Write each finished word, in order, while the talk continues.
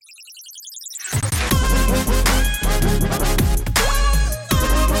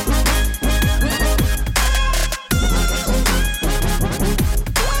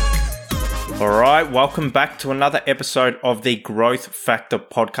Hi, welcome back to another episode of the Growth Factor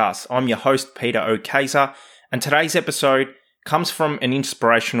podcast. I'm your host, Peter O'Kaiser, and today's episode comes from an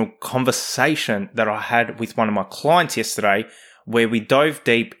inspirational conversation that I had with one of my clients yesterday, where we dove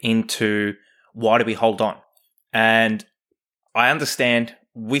deep into why do we hold on? And I understand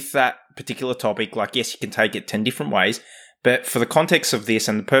with that particular topic, like, yes, you can take it 10 different ways, but for the context of this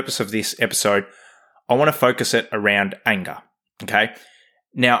and the purpose of this episode, I want to focus it around anger, okay?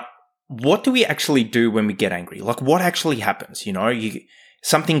 Now, what do we actually do when we get angry? Like, what actually happens? You know,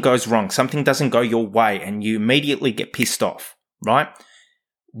 something goes wrong, something doesn't go your way, and you immediately get pissed off, right?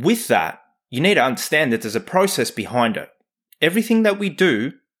 With that, you need to understand that there's a process behind it. Everything that we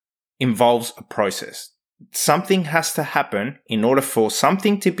do involves a process. Something has to happen in order for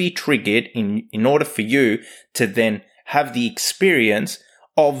something to be triggered, in order for you to then have the experience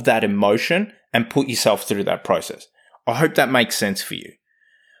of that emotion and put yourself through that process. I hope that makes sense for you.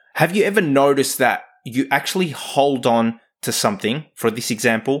 Have you ever noticed that you actually hold on to something, for this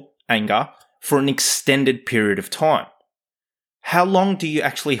example, anger, for an extended period of time? How long do you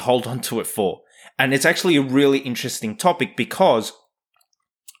actually hold on to it for? And it's actually a really interesting topic because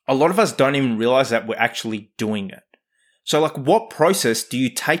a lot of us don't even realize that we're actually doing it. So, like, what process do you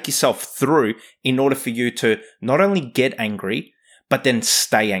take yourself through in order for you to not only get angry, but then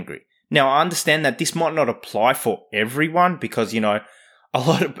stay angry? Now, I understand that this might not apply for everyone because, a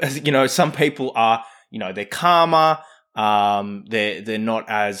lot of, some people are, they're calmer, they're not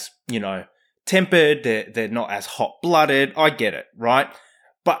as, tempered, they're not as hot-blooded. I get it, right?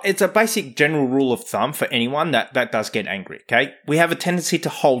 But it's a basic general rule of thumb for anyone that does get angry, okay? We have a tendency to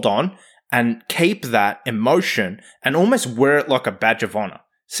hold on and keep that emotion and almost wear it like a badge of honor.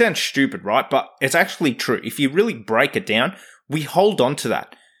 Sounds stupid, right? But it's actually true. If you really break it down, we hold on to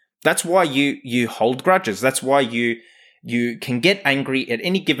that. That's why you hold grudges. That's why you can get angry at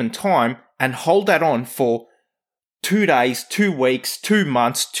any given time and hold that on for 2 days, 2 weeks, 2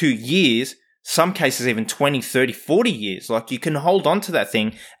 months, 2 years, some cases even 20, 30, 40 years. Like, you can hold on to that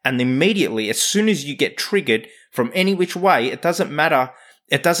thing and immediately, as soon as you get triggered from any which way, it doesn't matter.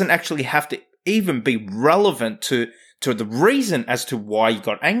 It doesn't actually have to even be relevant to the reason as to why you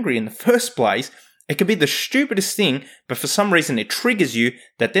got angry in the first place. It could be the stupidest thing, but for some reason it triggers you,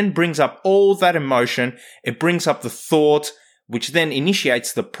 that then brings up all that emotion. It brings up the thought, which then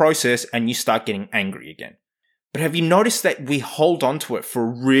initiates the process, and you start getting angry again. But have you noticed that we hold on to it for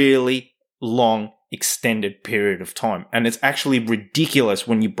a really long, extended period of time? And it's actually ridiculous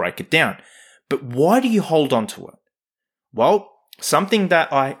when you break it down. But why do you hold on to it? Well, something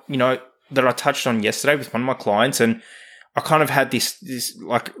that I touched on yesterday with one of my clients, and I kind of had this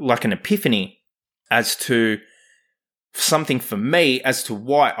like an epiphany as to something for me as to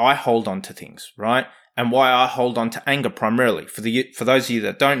why I hold on to things, right? And why I hold on to anger primarily. For those of you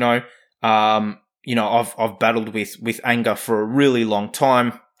that don't know, I've battled with anger for a really long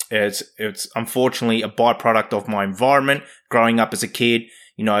time. It's unfortunately a byproduct of my environment growing up as a kid,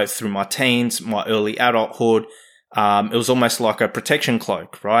 through my teens, my early adulthood. It was almost like a protection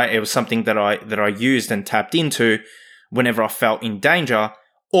cloak, right? It was something that I used and tapped into whenever I felt in danger,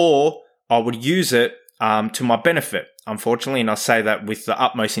 or I would use it to my benefit, unfortunately, and I say that with the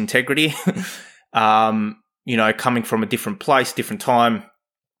utmost integrity. Coming from a different place, different time,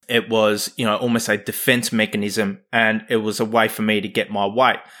 it was, almost a defense mechanism, and it was a way for me to get my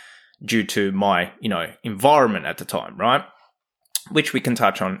way due to my, environment at the time, right? Which we can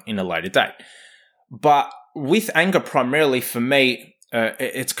touch on in a later date. But with anger primarily for me,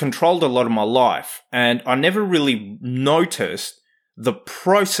 it's controlled a lot of my life, and I never really noticed the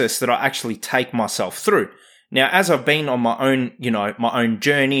process that I actually take myself through. Now, as I've been on my own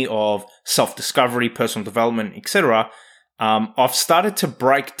journey of self-discovery, personal development, etc., I've started to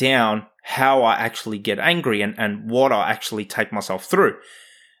break down how I actually get angry and what I actually take myself through.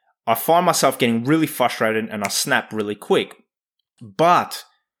 I find myself getting really frustrated and I snap really quick. But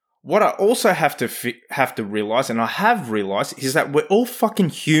what I also have to realize, and I have realized, is that we're all fucking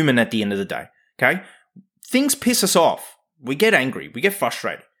human at the end of the day, okay? Things piss us off. We get angry, we get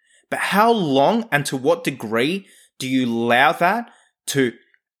frustrated. But how long and to what degree do you allow that to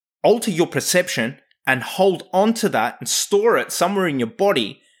alter your perception and hold on to that and store it somewhere in your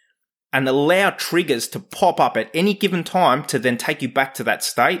body and allow triggers to pop up at any given time to then take you back to that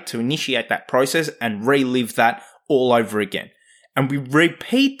state, to initiate that process and relive that all over again? And we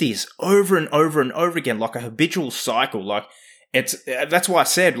repeat this over and over and over again like a habitual cycle. That's why I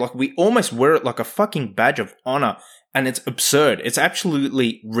said, we almost wear it like a fucking badge of honor. And it's absurd. It's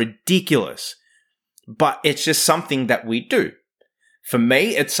absolutely ridiculous. But it's just something that we do. For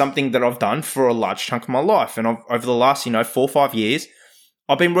me, it's something that I've done for a large chunk of my life. And over the last, 4 or 5 years,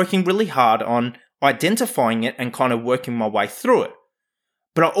 I've been working really hard on identifying it and kind of working my way through it.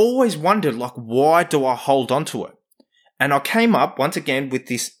 But I always wondered, like, why do I hold on to it? And I came up once again with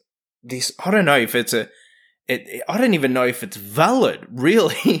this, I don't know if it's I don't even know if it's valid,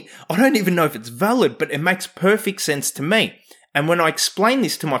 really. I don't even know if it's valid, but it makes perfect sense to me. And when I explained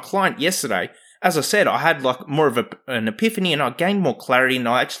this to my client yesterday, as I said, I had like more of an epiphany and I gained more clarity, and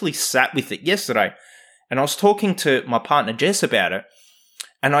I actually sat with it yesterday. And I was talking to my partner Jess about it,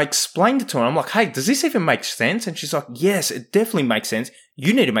 and I explained it to her. I'm like, hey, does this even make sense? And she's like, yes, it definitely makes sense.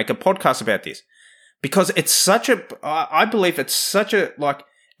 You need to make a podcast about this. Because it's such I believe it's such a, like,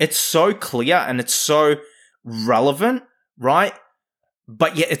 it's so clear and it's so relevant, right?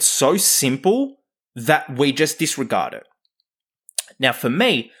 But yet it's so simple that we just disregard it. Now, for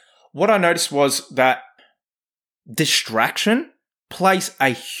me, what I noticed was that distraction plays a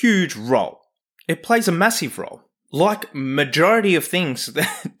huge role. It plays a massive role. Like majority of things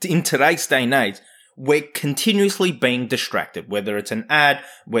in today's day and age, we're continuously being distracted, whether it's an ad,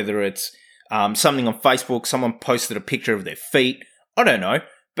 whether it's something on Facebook, someone posted a picture of their feet, I don't know.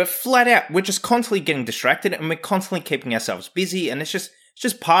 But flat out, we're just constantly getting distracted and we're constantly keeping ourselves busy. And it's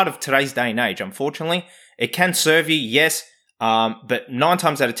just part of today's day and age, unfortunately. It can serve you, yes, but 9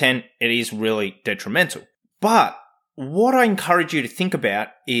 times out of 10, it is really detrimental. But what I encourage you to think about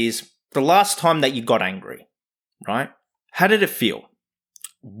is the last time that you got angry, right? How did it feel?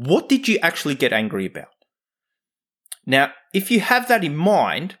 What did you actually get angry about? Now, if you have that in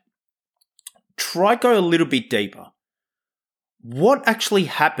mind, try go a little bit deeper. What actually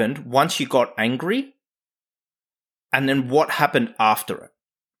happened once you got angry? And then what happened after it?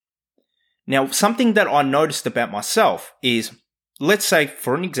 Now, something that I noticed about myself is, let's say,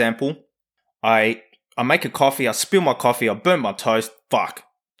 for an example, I make a coffee, I spill my coffee, I burn my toast, fuck.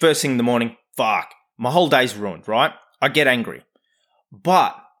 First thing in the morning, fuck. My whole day's ruined, right? I get angry.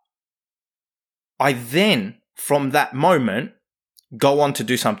 But I then, from that moment, go on to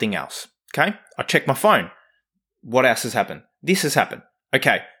do something else, okay? I check my phone. What else has happened? This has happened.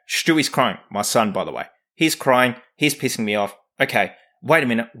 Okay, Stewie's crying. My son, by the way. He's crying. He's pissing me off. Okay, wait a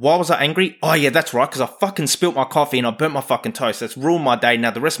minute. Why was I angry? Oh, yeah, that's right, because I fucking spilt my coffee and I burnt my fucking toast. That's ruined my day.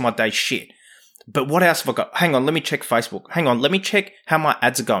 Now the rest of my day's shit. But what else have I got? Hang on, let me check Facebook. Hang on, let me check how my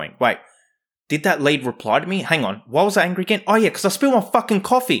ads are going. Wait, did that lead reply to me? Hang on, why was I angry again? Oh, yeah, because I spilled my fucking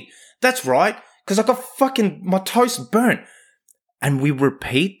coffee. That's right, because I got fucking my toast burnt. And we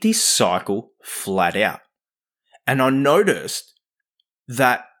repeat this cycle flat out. And I noticed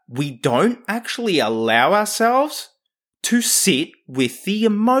that we don't actually allow ourselves to sit with the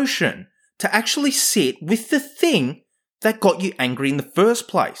emotion, to actually sit with the thing that got you angry in the first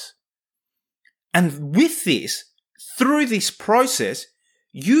place. And with this, through this process,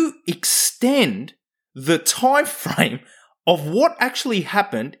 you extend the time frame of what actually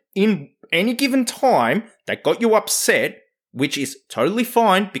happened in any given time that got you upset, which is totally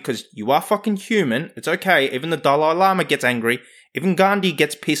fine because you are fucking human. It's okay. Even the Dalai Lama gets angry. Even Gandhi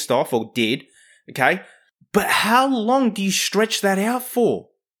gets pissed off, or did. Okay? But how long do you stretch that out for?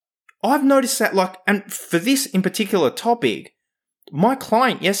 I've noticed that, like, and for this in particular topic, my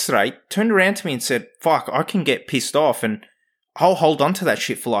client yesterday turned around to me and said, fuck, I can get pissed off and I'll hold on to that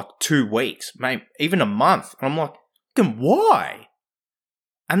shit for like 2 weeks, maybe even a month. And I'm like, why?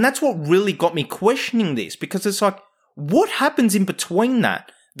 And that's what really got me questioning this, because it's like, what happens in between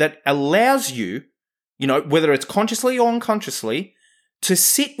that allows you, you know, whether it's consciously or unconsciously, to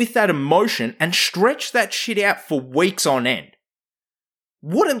sit with that emotion and stretch that shit out for weeks on end?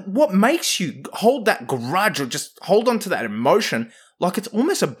 What makes you hold that grudge or just hold on to that emotion like it's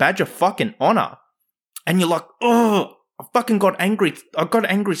almost a badge of fucking honor? And you're like, oh, I fucking got angry. I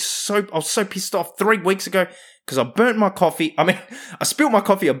was so pissed off 3 weeks ago because I burnt my coffee. I spilled my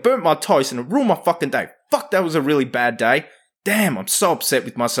coffee, I burnt my toast, and it ruined my fucking day. Fuck, that was a really bad day. Damn, I'm so upset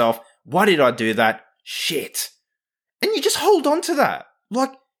with myself. Why did I do that? Shit. And you just hold on to that.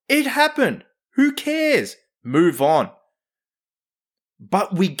 Like, it happened. Who cares? Move on.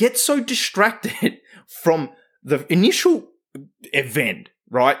 But we get so distracted from the initial event,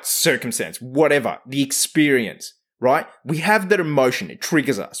 right? Circumstance, whatever, the experience, right? We have that emotion. It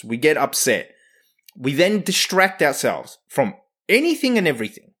triggers us. We get upset. We then distract ourselves from anything and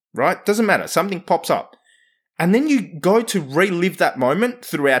everything, right? Doesn't matter. Something pops up. And then you go to relive that moment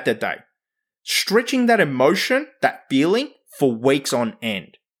throughout the day, stretching that emotion, that feeling for weeks on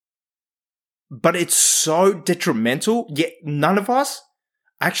end. But it's so detrimental, yet none of us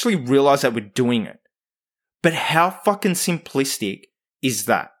actually realize that we're doing it. But how fucking simplistic is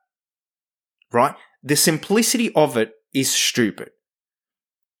that? Right? The simplicity of it is stupid.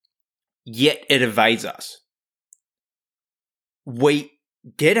 Yet it evades us. We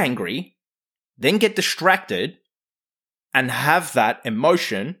get angry, then get distracted and have that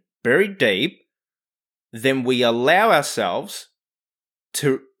emotion buried deep, then we allow ourselves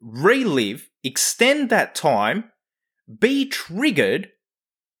to relive, extend that time, be triggered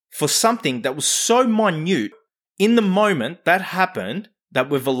for something that was so minute in the moment that happened that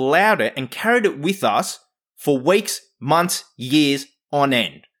we've allowed it and carried it with us for weeks, months, years on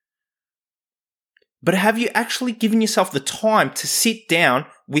end. But have you actually given yourself the time to sit down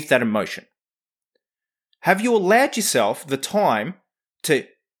with that emotion? Have you allowed yourself the time to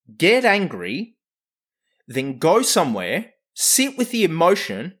get angry, then go somewhere, sit with the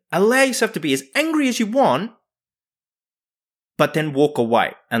emotion, allow yourself to be as angry as you want, but then walk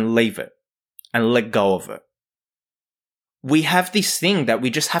away and leave it and let go of it? We have this thing that we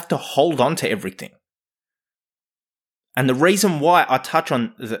just have to hold on to everything. And the reason why I touch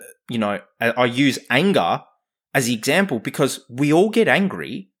on I use anger as the example, because we all get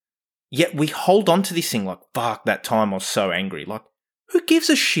angry, yet we hold on to this thing like, fuck, that time I was so angry. Like, who gives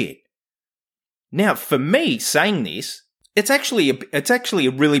a shit? Now, for me saying this, it's actually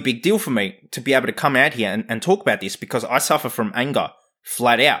a really big deal for me to be able to come out here and talk about this, because I suffer from anger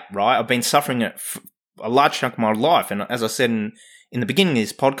flat out, right? I've been suffering it for a large chunk of my life. And as I said in the beginning of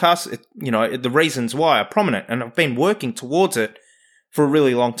this podcast, the reasons why are prominent, and I've been working towards it for a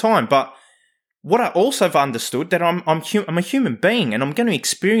really long time. But what I also have understood that I'm a human being, and I'm going to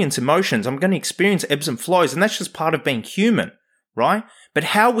experience emotions. I'm going to experience ebbs and flows, and that's just part of being human, right? But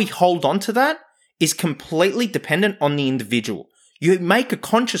how we hold on to that is completely dependent on the individual. You make a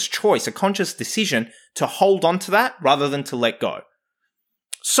conscious choice, a conscious decision to hold on to that rather than to let go.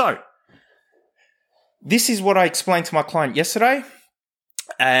 So, this is what I explained to my client yesterday,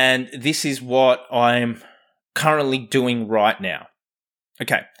 and this is what I'm currently doing right now.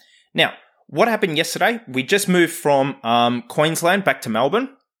 Okay, now, what happened yesterday? We just moved from Queensland back to Melbourne,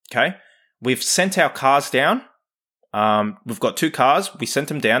 okay? We've sent our cars down. We've got 2 cars. We sent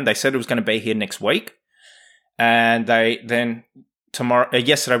them down. They said it was going to be here next week. And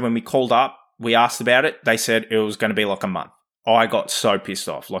yesterday when we called up, we asked about it. They said it was going to be like a month. I got so pissed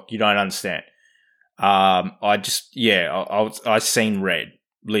off. Like, you don't understand. I seen red,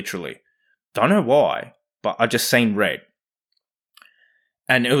 literally. Don't know why, but I just seen red.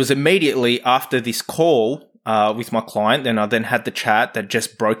 And it was immediately after this call with my client, then I had the chat that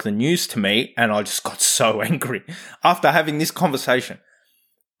just broke the news to me, and I just got so angry after having this conversation.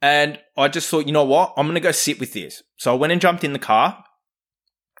 And I just thought, you know what? I'm going to go sit with this. So I went and jumped in the car,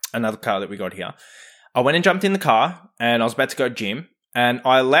 another car that we got here. I went and jumped in the car, and I was about to go gym, and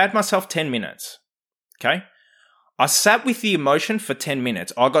I allowed myself 10 minutes. Okay? I sat with the emotion for 10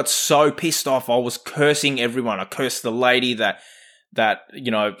 minutes. I got so pissed off. I was cursing everyone. I cursed the lady that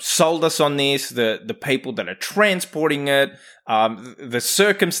sold us on this, the people that are transporting it, the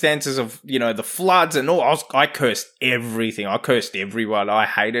circumstances of, the floods and all. I cursed everything. I cursed everyone. I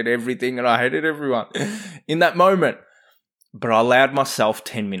hated everything and I hated everyone in that moment. But I allowed myself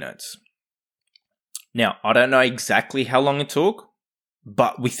 10 minutes. Now, I don't know exactly how long it took,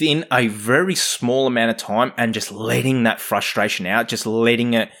 but within a very small amount of time and just letting that frustration out, just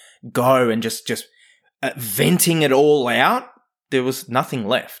letting it go and just venting it all out, there was nothing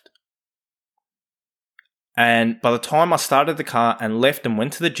left. And by the time I started the car and left and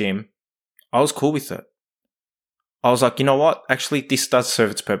went to the gym, I was cool with it. I was like, you know what? Actually, this does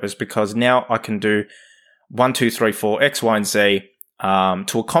serve its purpose, because now I can do 1, 2, 3, 4, X, Y, and Z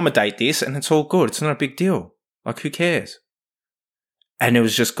to accommodate this, and it's all good. It's not a big deal. Like, who cares? And it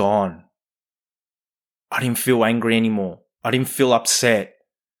was just gone. I didn't feel angry anymore. I didn't feel upset.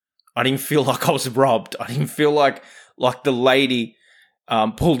 I didn't feel like I was robbed. I didn't feel like the lady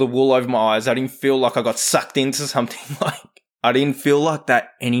pulled the wool over my eyes. I didn't feel like I got sucked into something. I didn't feel like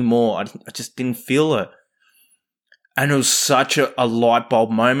that anymore. I just didn't feel it. And it was such a light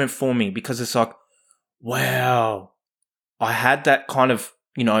bulb moment for me, because it's like, wow, I had that kind of,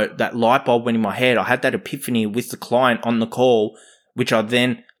 that light bulb went in my head. I had that epiphany with the client on the call, which I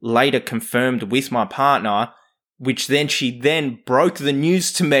then later confirmed with my partner, which then she then broke the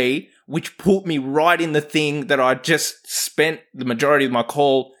news to me, which put me right in the thing that I just spent the majority of my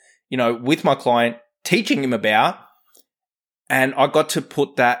call, with my client teaching him about. And I got to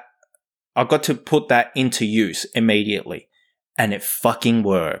put that into use immediately. And it fucking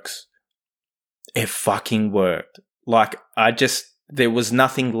works. It fucking worked. Like, there was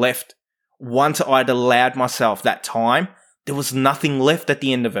nothing left. Once I'd allowed myself that time, there was nothing left at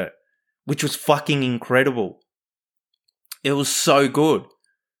the end of it, which was fucking incredible. It was so good.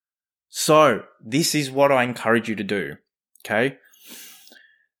 So, this is what I encourage you to do, okay?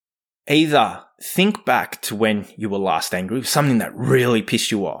 Either think back to when you were last angry, something that really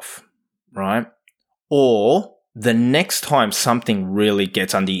pissed you off. right? Or the next time something really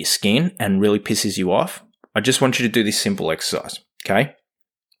gets under your skin and really pisses you off, I just want you to do this simple exercise, okay?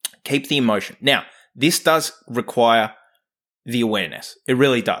 Keep the emotion. Now, this does require the awareness. It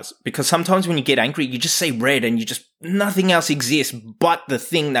really does. Because sometimes when you get angry, you just say red and nothing else exists but the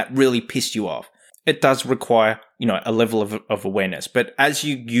thing that really pissed you off. It does require, a level of awareness. But as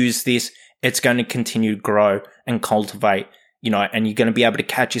you use this, it's going to continue to grow and cultivate, and you're going to be able to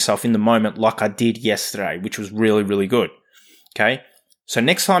catch yourself in the moment like I did yesterday, which was really, really good. Okay. So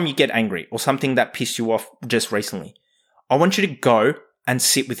next time you get angry or something that pissed you off just recently, I want you to go and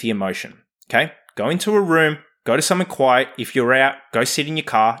sit with the emotion. Okay. Go into a room, go to somewhere quiet. If you're out, go sit in your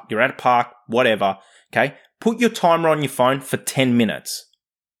car, you're at a park, whatever. Okay. Put your timer on your phone for 10 minutes.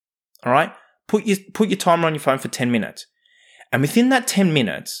 All right. Put your timer on your phone for 10 minutes. And within that 10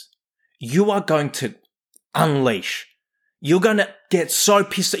 minutes, you are going to unleash. You're going to get so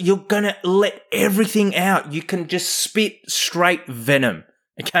pissed. You're going to let everything out. You can just spit straight venom.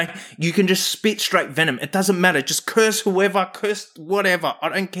 Okay? You can just spit straight venom. It doesn't matter. Just curse whoever, curse whatever. I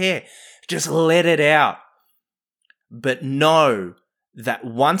don't care. Just let it out. But know that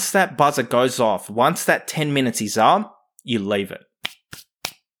once that buzzer goes off, once that 10 minutes is up, you leave it.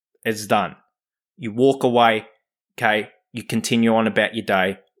 It's done. You walk away. Okay? You continue on about your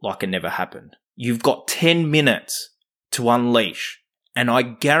day like it never happened. You've got 10 minutes to unleash. And I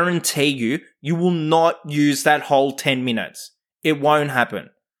guarantee you will not use that whole 10 minutes. It won't happen.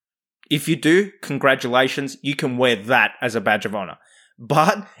 If you do, congratulations, you can wear that as a badge of honor.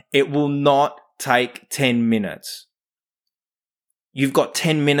 But it will not take 10 minutes. You've got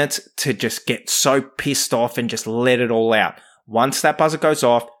 10 minutes to just get so pissed off and just let it all out. Once that buzzer goes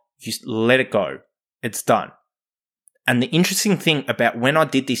off, you let it go. It's done. And the interesting thing about when I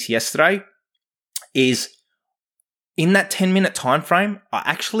did this yesterday is in that 10-minute time frame, I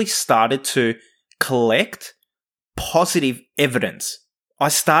actually started to collect positive evidence. I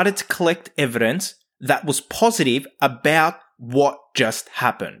started to collect evidence that was positive about what just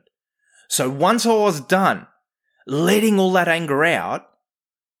happened. So once I was done letting all that anger out,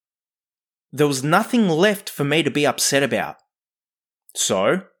 there was nothing left for me to be upset about.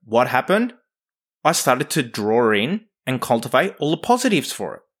 So what happened? I started to draw in and cultivate all the positives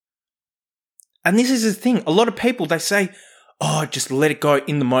for it. And this is the thing. A lot of people, they say, oh, just let it go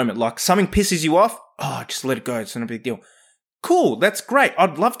in the moment. Like something pisses you off. Oh, just let it go. It's not a big deal. Cool. That's great.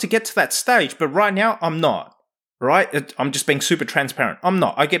 I'd love to get to that stage, but right now I'm not. Right? I'm just being super transparent. I'm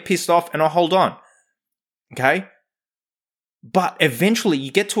not. I get pissed off and I hold on. Okay? But eventually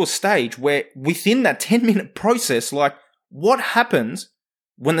you get to a stage where within that 10-minute process, like what happens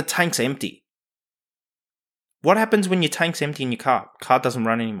when the tank's empty? What happens when your tank's empty in your car? Car doesn't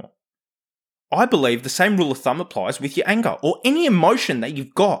run anymore. I believe the same rule of thumb applies with your anger or any emotion that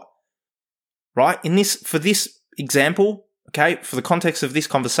you've got, right? For this example, okay, for the context of this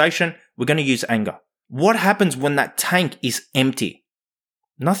conversation, we're going to use anger. What happens when that tank is empty?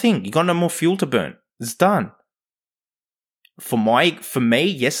 Nothing. You got no more fuel to burn. It's done. For me,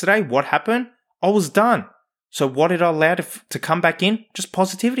 yesterday, what happened? I was done. So what did I allow to come back in? Just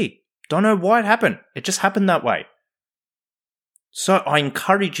positivity. Don't know why it happened. It just happened that way. So I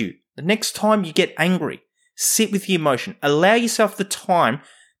encourage you, the next time you get angry, sit with the emotion. Allow yourself the time.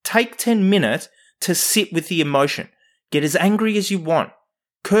 Take 10 minutes to sit with the emotion. Get as angry as you want.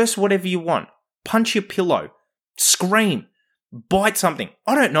 Curse whatever you want. Punch your pillow. Scream. Bite something.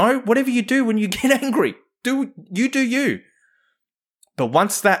 I don't know. Whatever you do when you get angry. Do you. But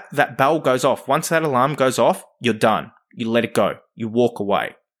once that bell goes off, once that alarm goes off, you're done. You let it go. You walk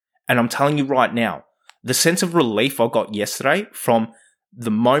away. And I'm telling you right now, the sense of relief I got yesterday from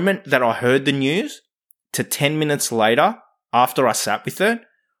the moment that I heard the news to 10 minutes later after I sat with it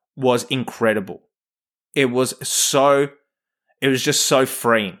was incredible. It was just so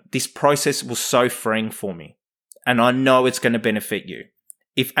freeing. This process was so freeing for me. And I know it's going to benefit you.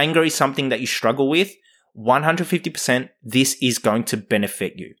 If anger is something that you struggle with, 150%, this is going to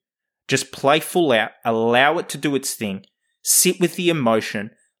benefit you. Just play full out, allow it to do its thing, sit with the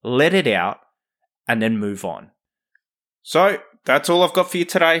emotion, let it out, and then move on. So that's all I've got for you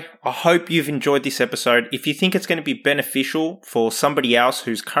today. I hope you've enjoyed this episode. If you think it's going to be beneficial for somebody else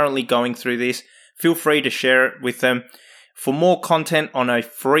who's currently going through this, feel free to share it with them. For more content on a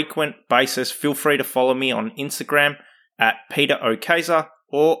frequent basis, feel free to follow me on Instagram at Peter Okeza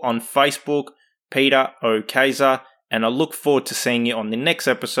or on Facebook, Peter Okeza. And I look forward to seeing you on the next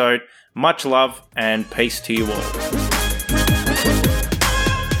episode. Much love and peace to you all.